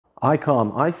ICOM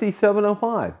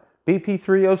IC-705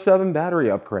 BP-307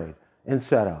 battery upgrade and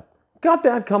setup. Got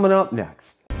that coming up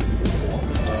next.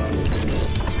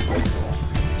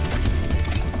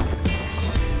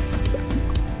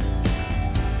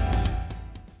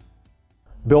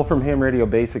 Bill from Ham Radio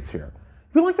Basics here.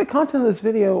 If you like the content of this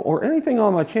video or anything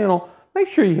on my channel, make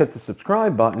sure you hit the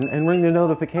subscribe button and ring the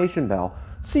notification bell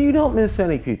so you don't miss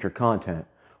any future content.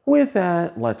 With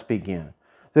that, let's begin.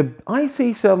 The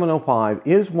IC-705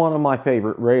 is one of my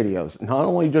favorite radios, not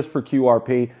only just for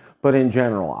QRP, but in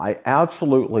general. I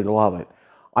absolutely love it.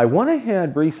 I went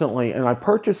ahead recently and I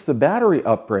purchased the battery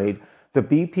upgrade, the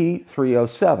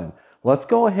BP-307. Let's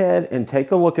go ahead and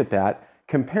take a look at that,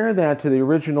 compare that to the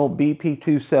original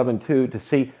BP-272 to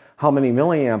see how many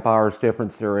milliamp hours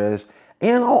difference there is,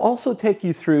 and I'll also take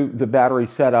you through the battery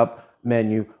setup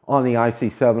menu on the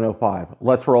IC-705.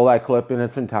 Let's roll that clip in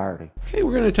its entirety. Okay,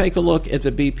 we're going to take a look at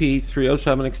the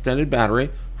BP-307 extended battery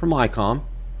from ICOM.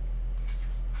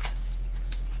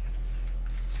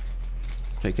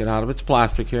 Take it out of its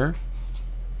plastic here.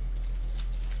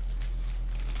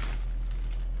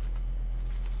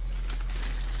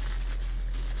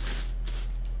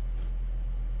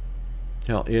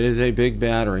 Now, it is a big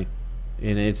battery,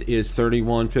 and it is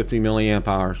 3150 milliamp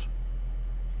hours.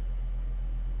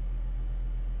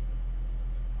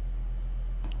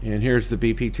 And here's the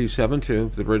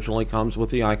BP-272 that originally comes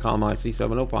with the ICOM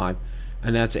IC-705,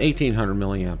 and that's 1800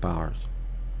 milliamp hours.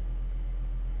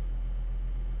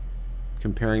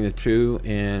 Comparing the two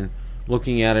and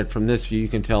looking at it from this view, you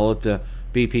can tell that the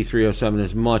BP-307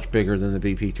 is much bigger than the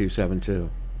BP-272.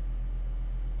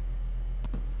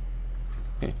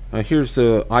 Okay. Now here's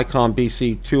the ICOM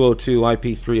BC-202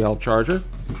 IP3L charger.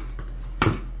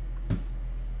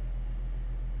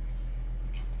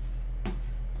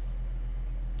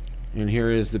 And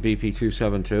here is the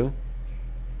BP-272.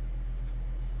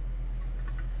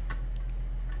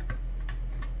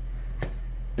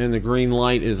 And the green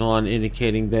light is on,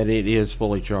 indicating that it is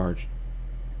fully charged.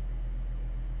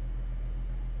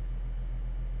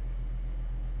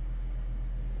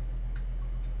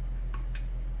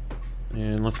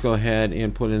 And let's go ahead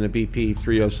and put in the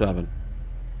BP-307.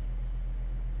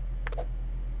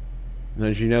 And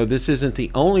as you know, this isn't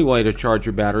the only way to charge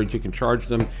your batteries. You can charge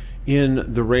them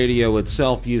in the radio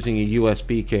itself using a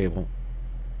USB cable.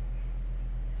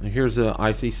 And here's the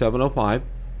IC-705.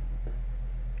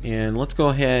 And let's go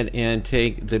ahead and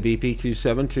take the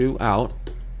BP-272 out.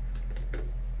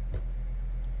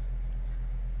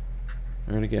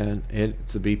 And again,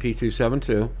 it's the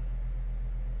BP-272,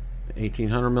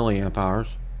 1800 milliamp hours.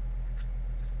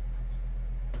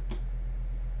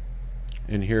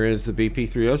 And here is the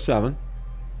BP-307,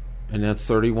 and that's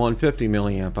 3150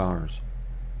 milliamp hours.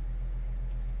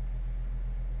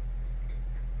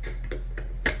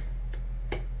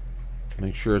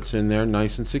 Make sure it's in there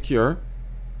nice and secure.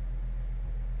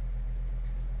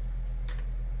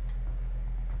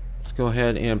 Let's go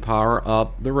ahead and power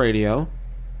up the radio.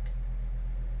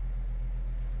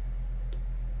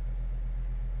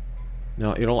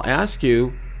 Now it'll ask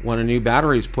you when a new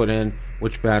battery is put in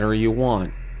which battery you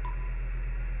want.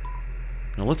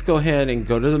 Now let's go ahead and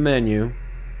go to the menu,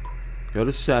 go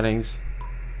to settings,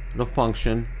 go to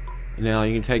function. Now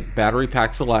you can take battery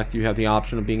pack select. You have the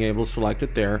option of being able to select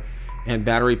it there. And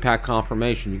battery pack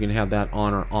confirmation, you can have that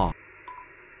on or off.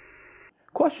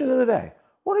 Question of the day.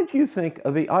 What did you think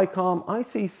of the ICOM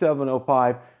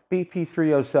IC-705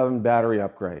 BP-307 battery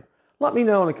upgrade? Let me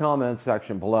know in the comments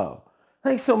section below.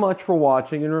 Thanks so much for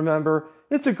watching, and remember,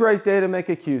 it's a great day to make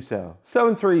a QSO.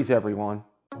 7 threes, everyone.